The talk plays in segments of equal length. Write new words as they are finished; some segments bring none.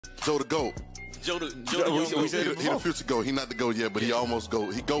Joe the GOAT. Joe the We said he the future GOAT. He not the GOAT yet, but he almost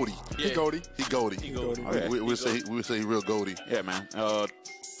GOAT. He Goaty. Yeah. He Goaty. He Goaty. He Goaty. Okay. We say he real Goaty. Yeah, man.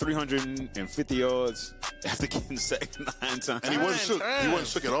 350 yards after getting sacked 9 times. And he wasn't shook. He wasn't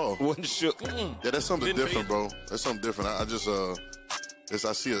shook at all. Wasn't shook. Yeah, that's something different, bro. That's something different. I just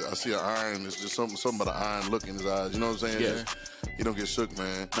I see an iron. It's just something about an iron look in his eyes. You know what I'm saying? Yeah. He don't get shook,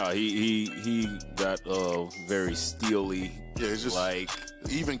 man. No, he got very steely. Yeah, it's just like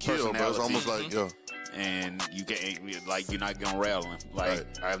even kill, bro. It's almost like and you can't like you're not gonna rattle him. Like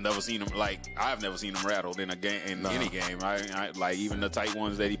Right. I've never seen him rattled in a game any game. I like even the tight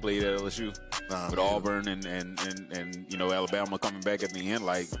ones that he played at LSU with Auburn and Alabama coming back at the end.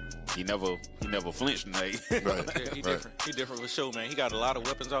 Like he never flinched. Like right. Yeah, he different. He different for sure, man. He got a lot of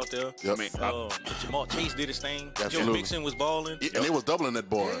weapons out there. Yep. Jamal Chase did his thing. Absolutely. Joe Mixon was balling. And they was doubling that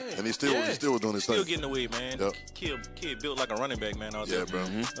ball, and he still was doing his Still thing. getting away, man. Yep. Kid built like a running back, man, out there. Yeah,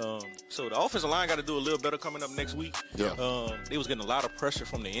 bro. So the offensive line got to do a little better coming up next week. Yeah. They was getting a lot of pressure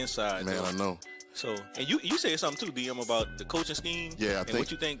from the inside. Man, though. I know. So, and you said something too, DM, about the coaching scheme. Yeah, I and think-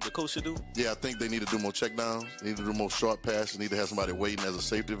 what you think the coach should do. Yeah, I think they need to do more checkdowns. They need to do more short passes. Need to have somebody waiting as a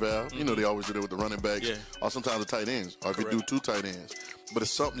safety valve. You know, they always do that with the running backs, or sometimes the tight ends, or if you do 2 tight ends. But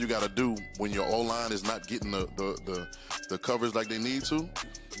it's something you got to do when your O-line is not getting the coverage like they need to.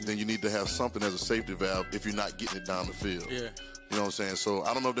 Then you need to have something as a safety valve if you're not getting it down the field. Yeah. You know what I'm saying? So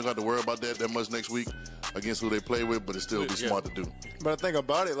I don't know if they're going to have to worry about that much next week against who they play with, but it still be smart to do. But the thing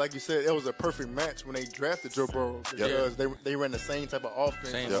about it, like you said, it was a perfect match when they drafted Joe Burrow because they ran the same type of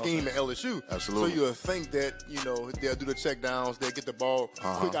offense and scheme at LSU. Absolutely. So you would think that, they'll do the check downs, they'll get the ball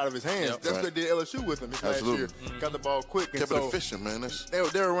quick out of his hands. That's what they did LSU with him this last year. Got the ball quick. And Kept it efficient, man. They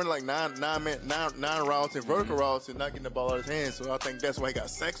were running like nine routes and vertical routes and not getting the ball out of his hands. So I think that's why he got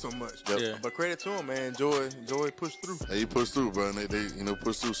sacked so much. Yep. But credit to him, man. Joy pushed through. Hey, he pushed through, bro. And they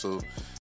pushed through. So